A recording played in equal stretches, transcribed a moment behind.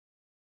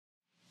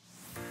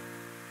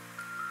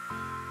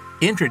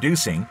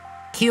Introducing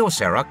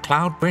Kyocera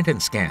Cloud Print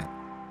and Scan,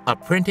 a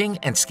printing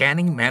and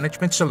scanning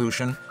management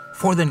solution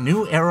for the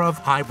new era of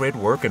hybrid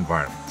work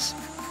environments.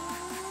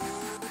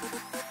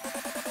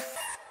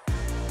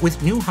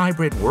 With new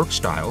hybrid work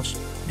styles,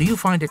 do you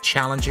find it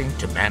challenging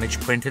to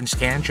manage print and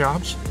scan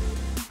jobs?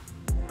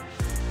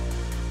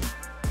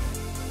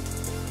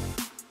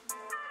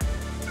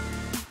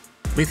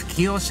 With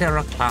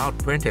Kyocera Cloud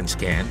Print and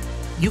Scan,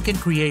 you can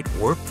create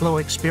workflow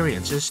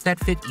experiences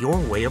that fit your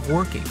way of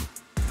working.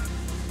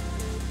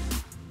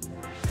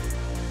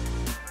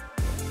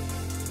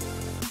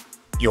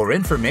 Your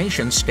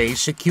information stays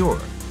secure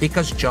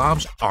because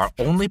jobs are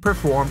only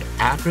performed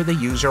after the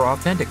user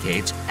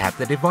authenticates at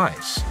the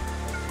device.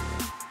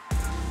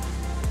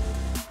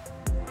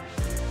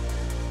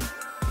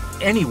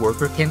 Any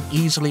worker can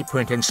easily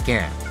print and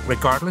scan,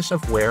 regardless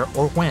of where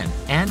or when,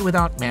 and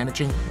without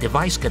managing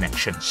device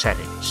connection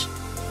settings.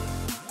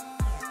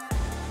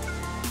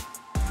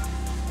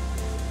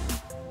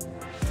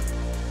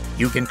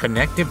 You can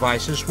connect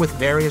devices with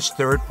various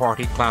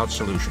third-party cloud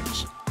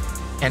solutions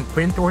and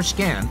print or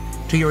scan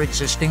to your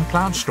existing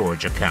cloud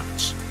storage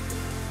accounts.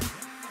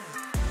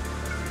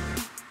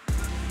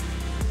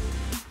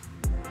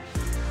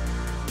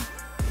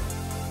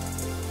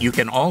 You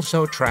can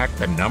also track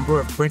the number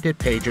of printed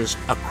pages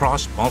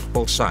across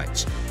multiple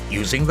sites,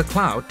 using the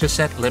cloud to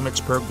set limits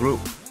per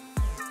group.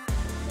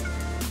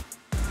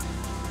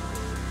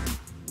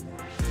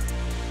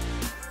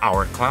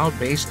 Our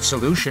cloud-based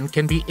solution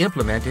can be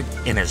implemented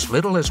in as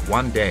little as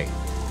 1 day,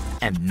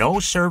 and no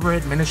server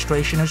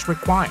administration is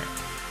required.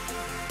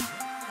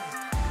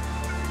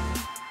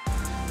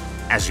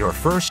 As your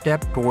first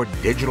step toward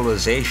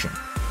digitalization,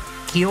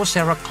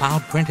 Kyocera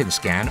Cloud Print and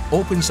Scan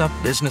opens up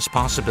business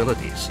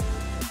possibilities.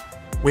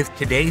 With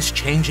today's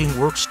changing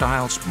work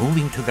styles,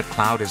 moving to the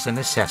cloud is a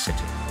necessity.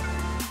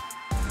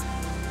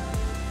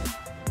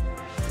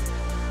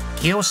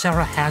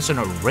 Kyocera has an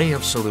array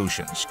of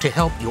solutions to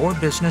help your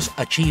business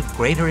achieve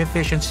greater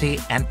efficiency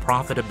and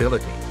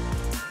profitability.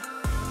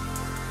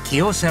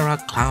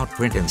 Kyocera Cloud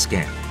Print and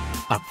Scan,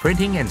 a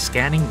printing and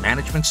scanning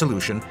management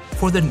solution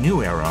for the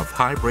new era of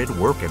hybrid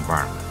work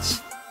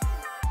environments.